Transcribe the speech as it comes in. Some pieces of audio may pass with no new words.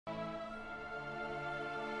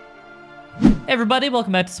Hey everybody,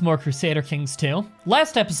 welcome back to some more Crusader Kings 2.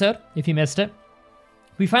 Last episode, if you missed it,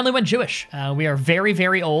 we finally went Jewish. We are very,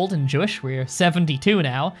 very old and Jewish. We're 72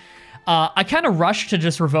 now. I kind of rushed to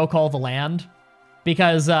just revoke all the land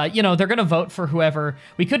because, you know, they're going to vote for whoever.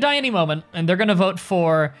 We could die any moment, and they're going to vote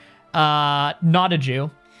for not a Jew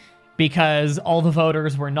because all the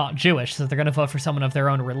voters were not Jewish, so they're going to vote for someone of their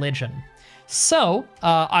own religion. So,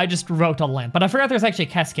 I just revoked all the land. But I forgot there's actually a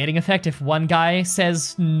cascading effect. If one guy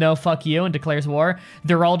says, no, fuck you, and declares war,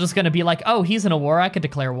 they're all just going to be like, oh, he's in a war, I could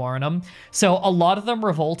declare war on him. So a lot of them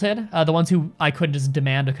revolted. The ones who I couldn't just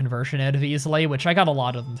demand a conversion out of easily, which I got a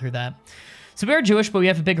lot of them through that. So we are Jewish, but we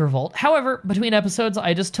have a big revolt. However, between episodes,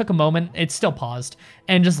 I just took a moment, it's still paused,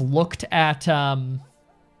 and just looked at,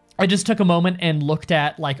 I just took a moment and looked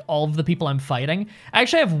at, like, all of the people I'm fighting. I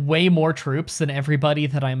actually have way more troops than everybody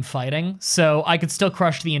that I'm fighting, so I could still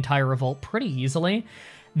crush the entire revolt pretty easily.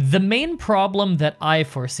 The main problem that I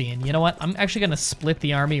foresee, and you know what? I'm actually going to split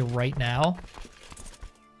the army right now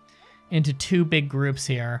into two big groups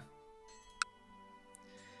here.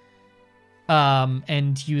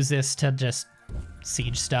 And use this to just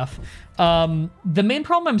siege stuff. The main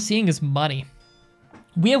problem I'm seeing is money.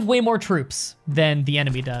 We have way more troops than the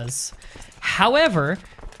enemy does. However,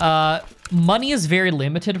 money is very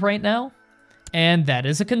limited right now, and that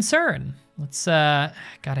is a concern. Let's,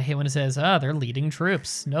 gotta hate when it says, oh, they're leading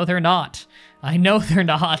troops. No, they're not. I know they're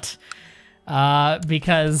not.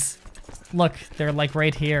 Because, look, they're like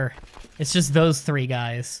right here. It's just those three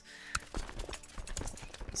guys.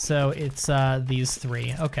 So it's, these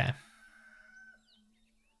three. Okay.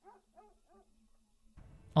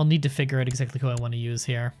 I'll need to figure out exactly who I want to use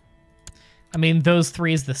here. I mean, those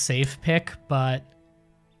three is the safe pick, but...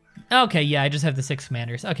 Okay, yeah, I just have the 6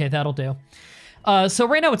 commanders. Okay, that'll do. So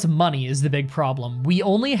right now it's money is the big problem. We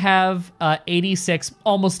only have $86,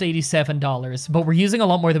 almost $87, but we're using a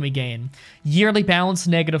lot more than we gain. Yearly balance,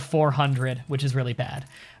 negative 400, which is really bad.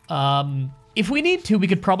 If we need to, we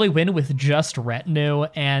could probably win with just retinue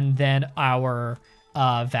and then our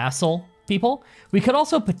vassal people. We could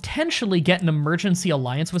also potentially get an emergency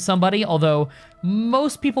alliance with somebody, although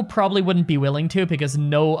most people probably wouldn't be willing to because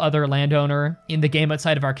no other landowner in the game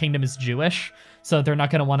outside of our kingdom is Jewish, so they're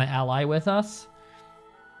not going to want to ally with us.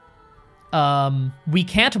 We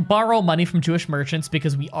can't borrow money from Jewish merchants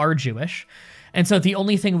because we are Jewish, and so the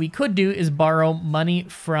only thing we could do is borrow money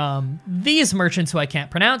from these merchants who I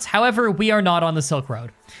can't pronounce. However, we are not on the Silk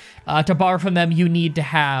Road. To borrow from them, you need to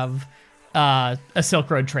have a Silk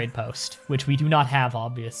Road trade post, which we do not have,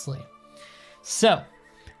 obviously. So,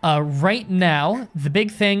 right now, the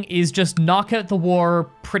big thing is just knock out the war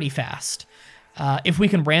pretty fast. If we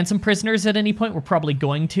can ransom prisoners at any point, we're probably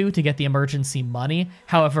going to get the emergency money.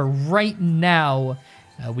 However, right now,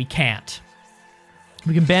 we can't.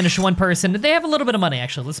 We can banish one person. They have a little bit of money,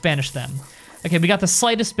 actually. Let's banish them. Okay, we got the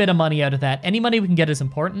slightest bit of money out of that. Any money we can get is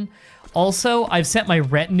important. Also, I've set my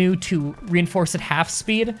retinue to reinforce at half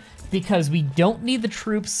speed because we don't need the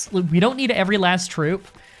troops. We don't need every last troop,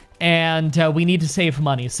 and we need to save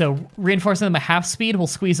money. So reinforcing them at half speed will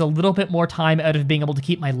squeeze a little bit more time out of being able to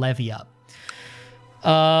keep my levy up.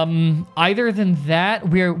 Either than that,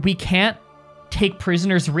 we can't take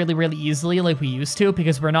prisoners really, really easily like we used to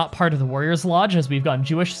because we're not part of the Warriors Lodge as we've gone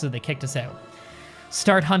Jewish, so they kicked us out.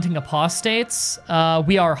 Start hunting apostates.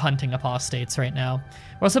 We are hunting apostates right now.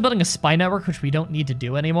 We're also building a spy network, which we don't need to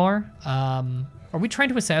do anymore. Are we trying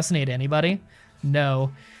to assassinate anybody?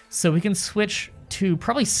 No. So we can switch to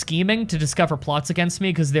probably scheming to discover plots against me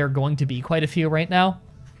because there are going to be quite a few right now.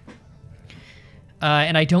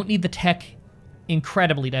 And I don't need the tech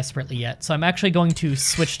incredibly desperately yet. So I'm actually going to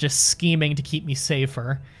switch to scheming to keep me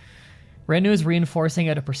safer. Retinue is reinforcing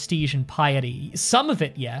out of prestige and piety. Some of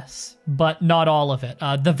it, yes, but not all of it.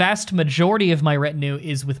 The vast majority of my retinue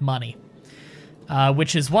is with money.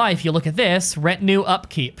 Which is why, if you look at this, retinue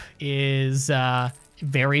upkeep is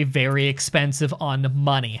very, very expensive on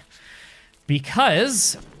money.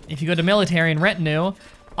 Because, if you go to military and retinue,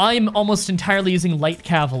 I'm almost entirely using light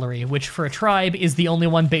cavalry, which for a tribe is the only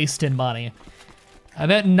one based in money.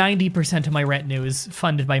 About 90% of my retinue is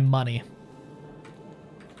funded by money.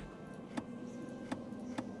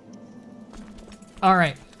 All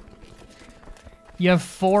right. You have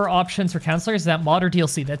 4 options for counselors. Is that mod or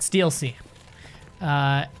DLC? That's DLC.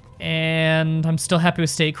 And I'm still happy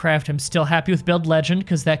with Statecraft. I'm still happy with Build Legend,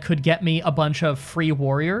 because that could get me a bunch of free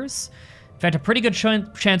warriors. In fact, a pretty good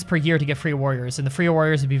chance per year to get free warriors, and the free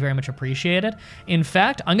warriors would be very much appreciated. In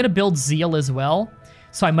fact, I'm going to build Zeal as well,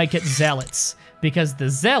 so I might get Zealots, because the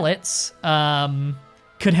Zealots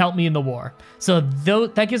could help me in the war. So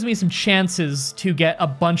that gives me some chances to get a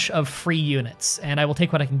bunch of free units, and I will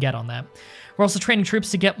take what I can get on that. We're also training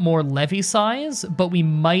troops to get more levy size, but we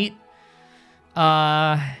might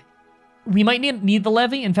need the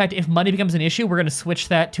levy. In fact, if money becomes an issue, we're going to switch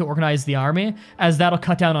that to organize the army, as that'll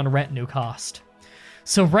cut down on retinue cost.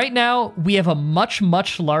 So right now, we have a much,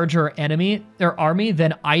 much larger army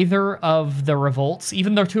than either of the revolts,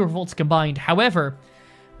 even though 2 revolts combined. However,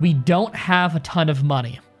 we don't have a ton of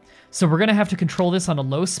money. So we're going to have to control this on a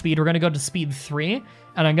low speed. We're going to go to speed 3,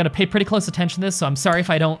 and I'm going to pay pretty close attention to this, so I'm sorry if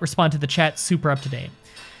I don't respond to the chat super up to date.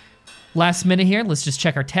 Last minute here, let's just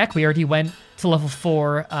check our tech. We already went to level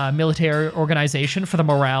 4 military organization for the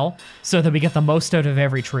morale, so that we get the most out of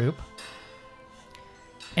every troop.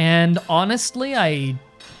 And honestly,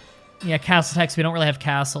 castle techs, we don't really have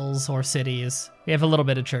castles or cities. We have a little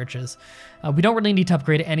bit of churches. We don't really need to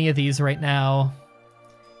upgrade any of these right now.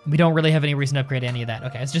 We don't really have any reason to upgrade any of that.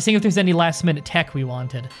 Okay, I was just seeing if there's any last minute tech we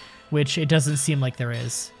wanted, which it doesn't seem like there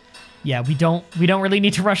is. Yeah, we don't really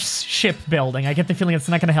need to rush shipbuilding. I get the feeling it's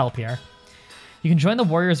not going to help here. You can join the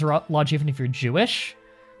Warriors Lodge even if you're Jewish.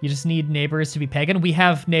 You just need neighbors to be pagan. We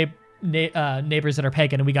have neighbors that are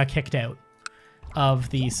pagan, and we got kicked out of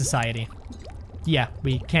the society. Yeah,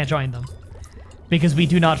 we can't join them because we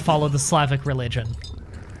do not follow the Slavic religion.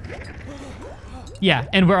 Yeah,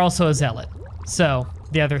 and we're also a zealot, so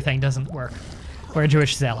the other thing doesn't work. We're a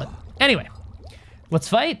Jewish zealot. Anyway, let's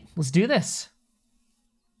fight. Let's do this.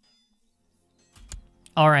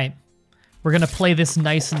 All right. We're going to play this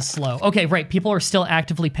nice and slow. Okay, right. People are still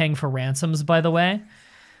actively paying for ransoms, by the way,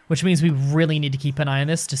 which means we really need to keep an eye on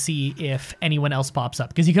this to see if anyone else pops up,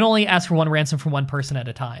 because you can only ask for 1 ransom from 1 person at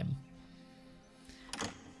a time.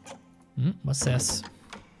 What's this?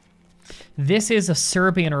 This is a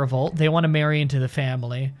Serbian revolt. They want to marry into the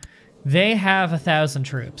family. They have 1,000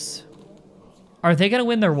 troops. Are they going to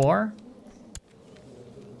win their war?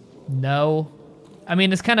 No. I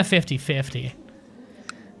mean, it's kind of 50-50.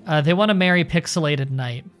 They want to marry Pixelated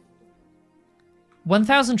Knight.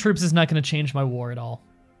 1,000 troops is not going to change my war at all.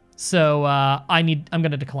 So I'm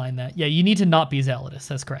going to decline that. Yeah, you need to not be zealotous.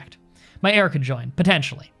 That's correct. My heir could join,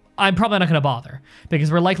 potentially. I'm probably not going to bother,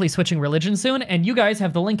 because we're likely switching religion soon, and you guys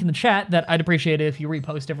have the link in the chat that I'd appreciate it if you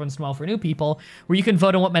repost every once in a while for new people, where you can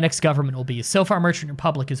vote on what my next government will be. So far, Merchant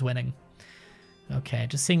Republic is winning. Okay,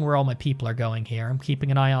 just seeing where all my people are going here. I'm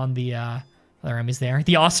keeping an eye on the other armies there.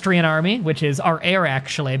 The Austrian army, which is our heir,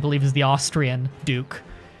 actually, I believe is the Austrian Duke.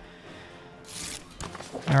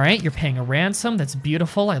 All right, you're paying a ransom. That's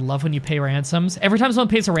beautiful. I love when you pay ransoms. Every time someone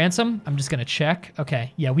pays a ransom, I'm just going to check.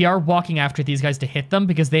 Okay, yeah, we are walking after these guys to hit them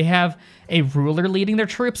because they have a ruler leading their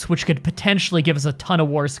troops, which could potentially give us a ton of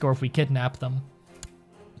war score if we kidnap them.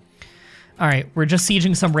 All right, we're just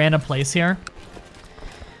sieging some random place here.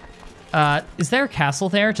 Is there a castle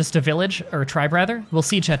there? Just a village, or a tribe, rather? We'll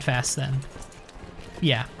siege that fast, then.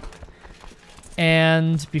 Yeah.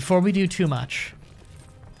 And before we do too much,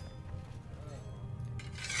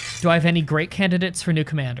 do I have any great candidates for new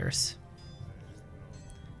commanders?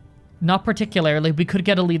 Not particularly. We could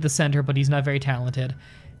get a lead the center, but he's not very talented.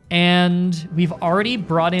 And we've already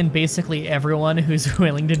brought in basically everyone who's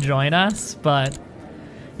willing to join us, but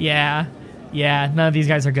yeah, none of these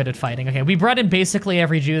guys are good at fighting. Okay, we brought in basically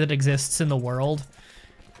every Jew that exists in the world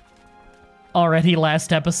already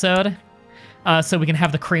last episode, so we can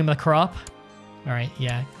have the cream of the crop. All right,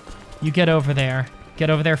 yeah, you get over there. Get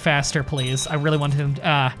over there faster, please. I really want him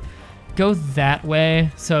to go that way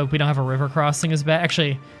so we don't have a river crossing as bad.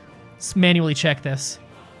 Actually, let's manually check this.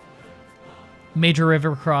 Major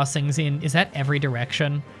river crossings in, is that every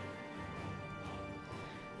direction?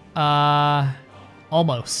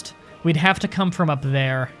 Almost. We'd have to come from up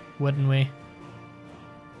there, wouldn't we?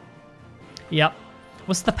 Yep.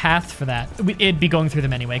 What's the path for that? It'd be going through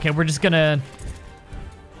them anyway. Okay, we're just gonna...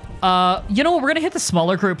 you know what? We're gonna hit the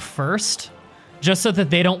smaller group first, just so that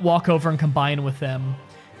they don't walk over and combine with them.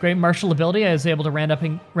 Great martial ability. I was able to round up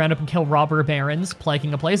and kill robber barons,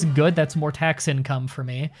 plaguing a place. Good, that's more tax income for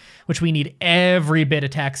me, which we need every bit of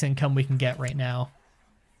tax income we can get right now.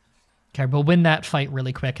 Okay, we'll win that fight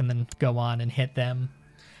really quick and then go on and hit them.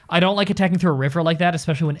 I don't like attacking through a river like that,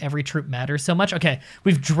 especially when every troop matters so much. Okay,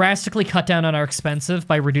 we've drastically cut down on our expensive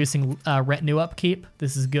by reducing retinue upkeep.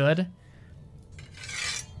 This is good.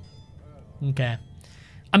 Okay.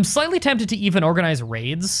 I'm slightly tempted to even organize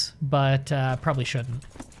raids, but probably shouldn't.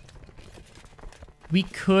 We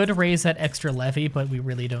could raise that extra levy, but we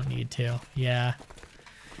really don't need to. Yeah.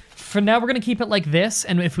 For now, we're gonna keep it like this,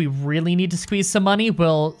 and if we really need to squeeze some money,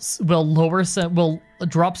 we'll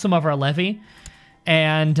drop some of our levy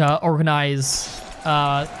and organize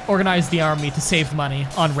the army to save money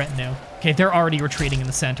on retinue. Okay, they're already retreating in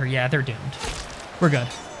the center. Yeah, they're doomed. We're good.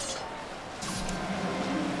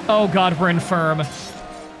 Oh god, we're infirm.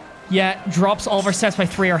 Yeah, drops all of our stats by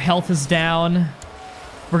 3. Our health is down.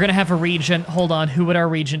 We're gonna have a regent. Hold on, who would our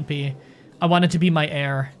regent be? I want it to be my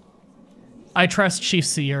heir. I trust Chief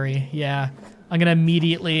Sayuri. Yeah. I'm gonna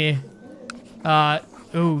immediately...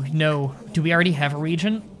 oh, no. Do we already have a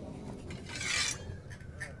regent?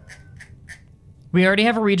 We already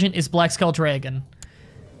have a regent. Is Black Skull Dragon.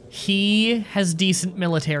 He has decent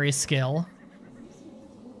military skill.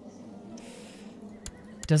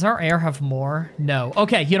 Does our heir have more? No.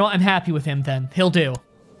 Okay, you know what? I'm happy with him then. He'll do.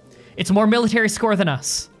 It's more military score than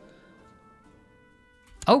us.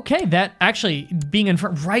 Okay, that actually being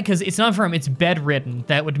infirm, right? Because it's not infirm, it's bedridden.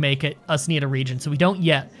 That would make it us need a regent. So we don't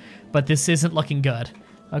yet, but this isn't looking good.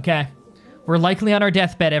 Okay, we're likely on our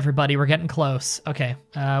deathbed, everybody. We're getting close. Okay,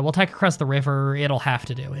 we'll attack across the river. It'll have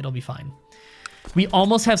to do. It'll be fine. We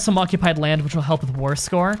almost have some occupied land, which will help with war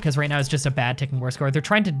score, because right now it's just a bad ticking war score. They're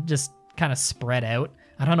trying to just kind of spread out.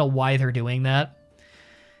 I don't know why they're doing that.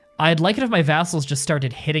 I'd like it if my vassals just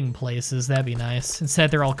started hitting places. That'd be nice.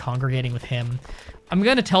 Instead, they're all congregating with him. I'm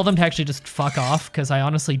going to tell them to actually just fuck off, because I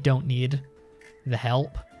honestly don't need the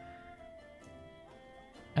help.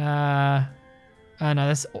 No,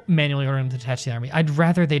 that's manually ordering them to detach the army. I'd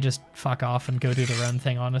rather they just fuck off and go do their own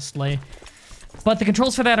thing, honestly. But the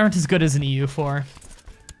controls for that aren't as good as an EU4.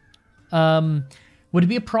 Would it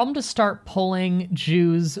be a problem to start pulling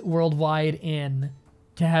Jews worldwide in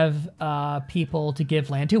to have people to give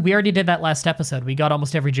land to? We already did that last episode. We got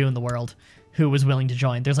almost every Jew in the world who was willing to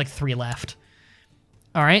join. There's like 3 left.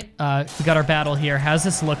 All right, we got our battle here. How's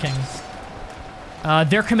this looking?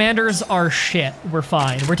 Their commanders are shit. We're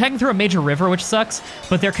fine. We're taking through a major river, which sucks,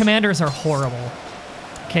 but their commanders are horrible.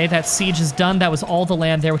 Okay, that siege is done. That was all the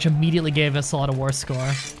land there, which immediately gave us a lot of war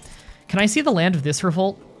score. Can I see the land of this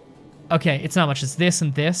revolt? Okay, it's not much. It's this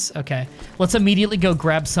and this. Okay, let's immediately go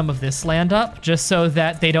grab some of this land up, just so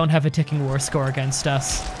that they don't have a ticking war score against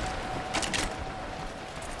us.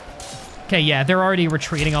 Okay, yeah, they're already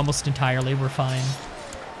retreating almost entirely. We're fine.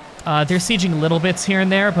 They're sieging little bits here and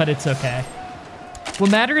there, but it's okay.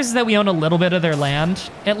 What matters is that we own a little bit of their land,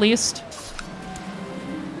 at least.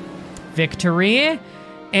 Victory.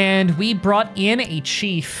 And we brought in a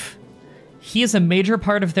chief. He is a major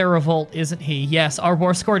part of their revolt, isn't he? Yes, our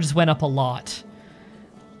war score just went up a lot.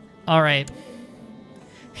 All right.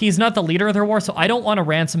 He's not the leader of their war, so I don't want to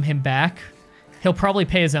ransom him back. He'll probably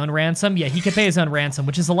pay his own ransom. Yeah, he could pay his own ransom,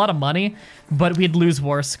 which is a lot of money, but we'd lose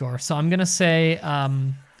war score. So I'm going to say,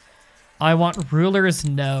 I want rulers,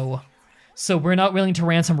 no. So we're not willing to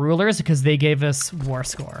ransom rulers because they gave us war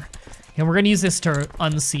score. And we're going to use this to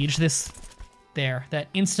unsiege this there. That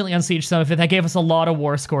instantly unsieged some of it. That gave us a lot of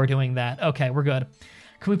war score doing that. Okay, we're good.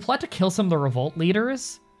 Can we plot to kill some of the revolt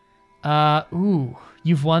leaders? Ooh,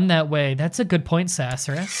 you've won that way. That's a good point,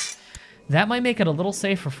 Sacerus. That might make it a little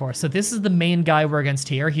safer for us. So this is the main guy we're against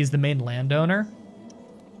here. He's the main landowner.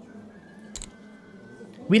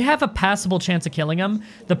 We'd have a passable chance of killing him.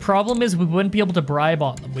 The problem is we wouldn't be able to bribe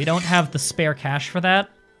on them. We don't have the spare cash for that.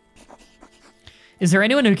 Is there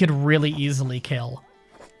anyone who could really easily kill?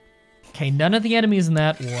 Okay, none of the enemies in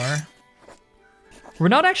that war. We're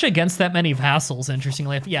not actually against that many vassals,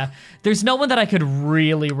 interestingly. Yeah, there's no one that I could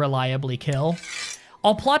really reliably kill.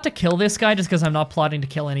 I'll plot to kill this guy just because I'm not plotting to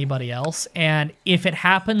kill anybody else. And if it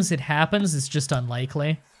happens, it happens. It's just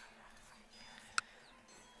unlikely.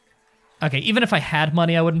 Okay, even if I had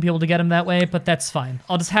money, I wouldn't be able to get him that way, but that's fine.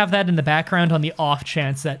 I'll just have that in the background on the off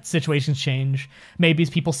chance that situations change. Maybe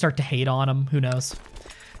people start to hate on him. Who knows?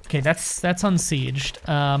 Okay, that's unsieged.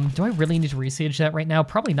 Do I really need to resiege that right now?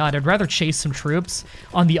 Probably not. I'd rather chase some troops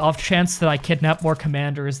on the off chance that I kidnap more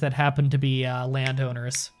commanders that happen to be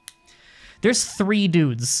landowners. There's 3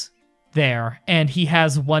 dudes there, and he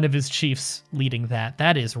has one of his chiefs leading that.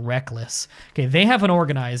 That is reckless. Okay, they have an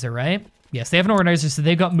organizer, right? Yes, they have an organizer, so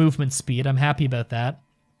they've got movement speed. I'm happy about that.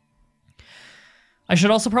 I should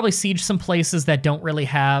also probably siege some places that don't really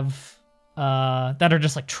have, that are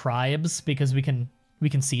just like tribes, because we can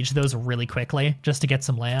siege those really quickly just to get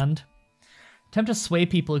some land. Attempt to sway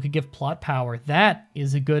people who could give plot power. That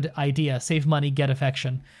is a good idea. Save money, get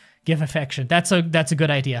affection. Give affection. That's a good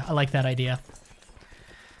idea. I like that idea.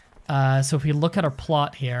 So if we look at our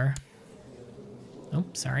plot here. Oh,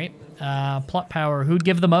 sorry. Plot power. Who'd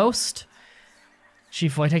give the most?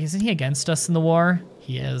 Chief Wojtek, isn't he against us in the war?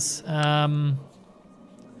 He is. I'll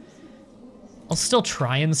still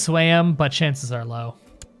try and sway him, but chances are low.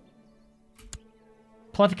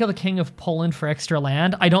 Plot to kill the King of Poland for extra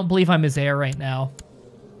land. I don't believe I'm his heir right now.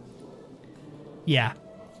 Yeah,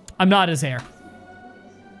 I'm not his heir.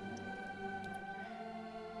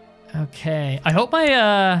 Okay, I hope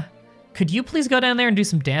my, could you please go down there and do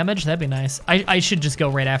some damage? That'd be nice. I should just go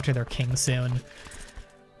right after their king soon.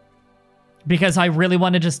 Because I really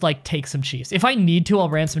want to just, like, take some chiefs. If I need to, I'll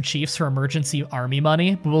ransom chiefs for emergency army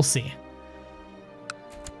money, but we'll see.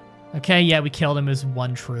 Okay, yeah, we killed him as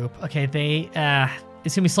one troop. Okay,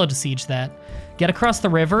 it's gonna be slow to siege that. Get across the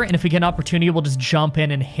river, and if we get an opportunity, we'll just jump in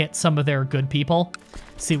and hit some of their good people.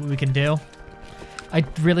 See what we can do. I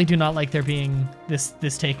really do not like there being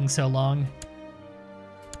this taking so long.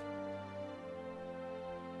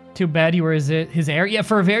 Too bad you were his heir. Yeah,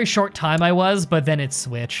 for a very short time I was, but then it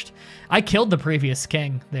switched. I killed the previous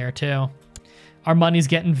king there too. Our money's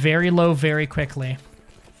getting very low very quickly.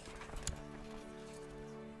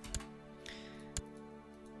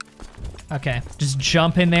 Okay, just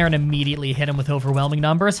jump in there and immediately hit him with overwhelming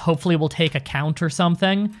numbers. Hopefully we'll take a count or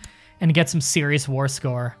something and get some serious war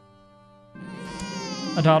score.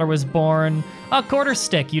 A daughter was born. Oh, quarter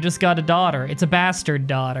stick, you just got a daughter. It's a bastard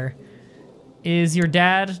daughter. Is your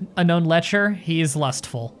dad a known lecher? He is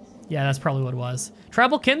lustful. Yeah, that's probably what it was.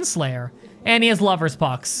 Tribal kinslayer. And he has lover's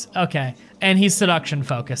pox. Okay, and he's seduction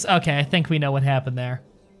focus. Okay, I think we know what happened there.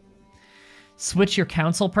 Switch your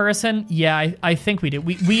council person? Yeah, I think we do.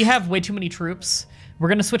 We have way too many troops. We're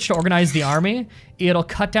gonna switch to organize the army. It'll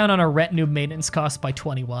cut down on our retinue maintenance cost by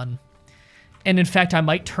 21. And in fact, I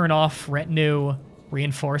might turn off retinue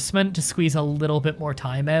reinforcement to squeeze a little bit more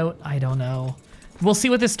time out. I don't know. We'll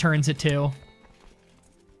see what this turns it to.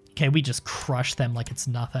 Okay, we just crush them like it's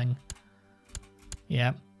nothing.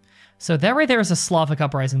 Yeah. So that right there is a Slavic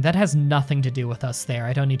uprising. That has nothing to do with us there.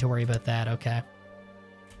 I don't need to worry about that, okay.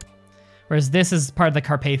 Whereas this is part of the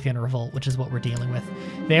Carpathian revolt, which is what we're dealing with.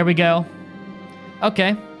 There we go.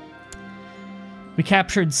 Okay. We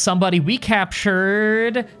captured somebody. We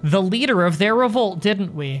captured the leader of their revolt,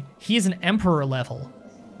 didn't we? He's an emperor level.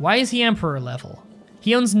 Why is he emperor level?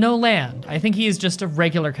 He owns no land. I think he is just a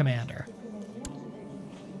regular commander.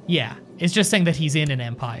 Yeah, it's just saying that he's in an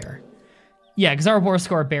empire. Yeah, because our war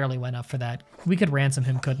score barely went up for that. We could ransom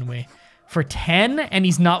him, couldn't we? For 10, and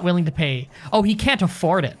he's not willing to pay. Oh, he can't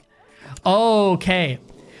afford it. Okay.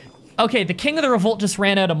 Okay, the king of the revolt just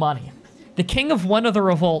ran out of money. The king of one of the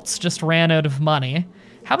revolts just ran out of money.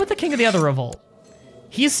 How about the king of the other revolt?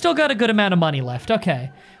 He's still got a good amount of money left.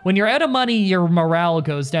 Okay. When you're out of money, your morale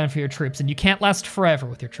goes down for your troops, and you can't last forever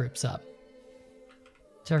with your troops up.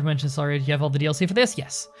 So I've mentioned this already. Do you have all the DLC for this?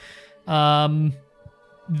 Yes.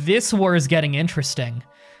 This war is getting interesting.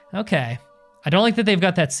 Okay. I don't like that they've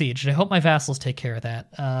got that siege. I hope my vassals take care of that.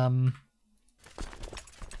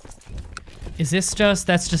 Is this just,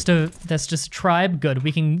 that's just a tribe? Good,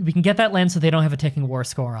 we can get that land so they don't have a ticking war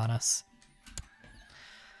score on us.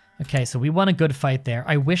 Okay, so we won a good fight there.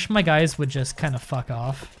 I wish my guys would just kind of fuck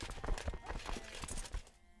off.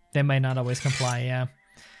 They might not always comply, yeah.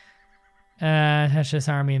 Attach this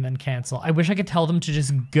army and then cancel. I wish I could tell them to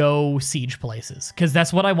just go siege places, because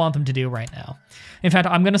that's what I want them to do right now. In fact,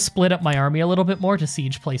 I'm gonna split up my army a little bit more to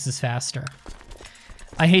siege places faster.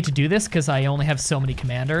 I hate to do this because I only have so many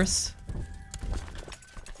commanders.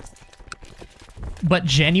 But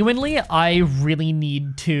genuinely, I really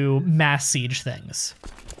need to mass siege things.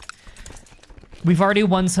 We've already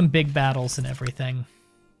won some big battles and everything.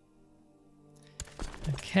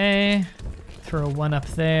 Okay, throw one up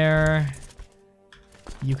there.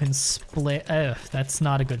 You can split. Ugh, that's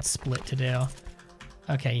not a good split to do.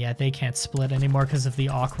 Okay, yeah, they can't split anymore because of the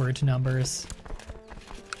awkward numbers.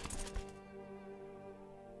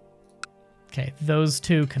 Okay, those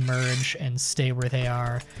two can merge and stay where they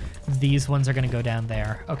are. These ones are gonna go down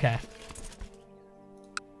there. Okay.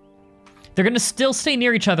 They're gonna still stay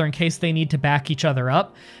near each other in case they need to back each other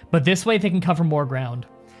up, but this way they can cover more ground.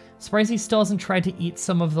 Surprised he still hasn't tried to eat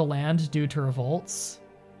some of the land due to revolts.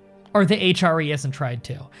 Or the HRE hasn't tried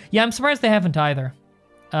to. Yeah, I'm surprised they haven't either.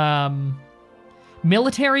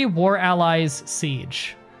 Military war allies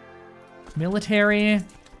siege. Military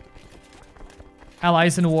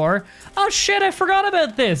allies in war. Oh shit, I forgot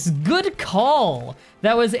about this. Good call.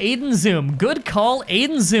 That was Aiden Zoom. Good call,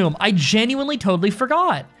 Aiden Zoom. I genuinely totally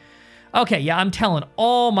forgot. Okay, yeah, I'm telling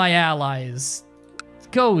all my allies,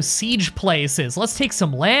 go siege places. Let's take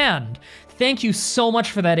some land. Thank you so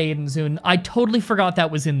much for that, Aiden Zoom. I totally forgot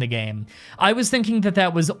that was in the game. I was thinking that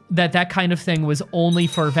that kind of thing was only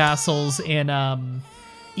for vassals in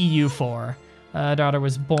EU4. Daughter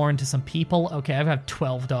was born to some people. Okay, I've got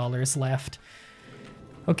 $12 left.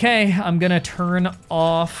 Okay, I'm gonna turn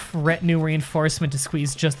off retinue reinforcement to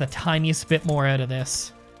squeeze just the tiniest bit more out of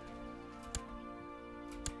this.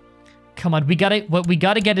 Come on, what we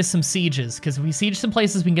gotta get is some sieges, because if we siege some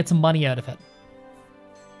places, we can get some money out of it.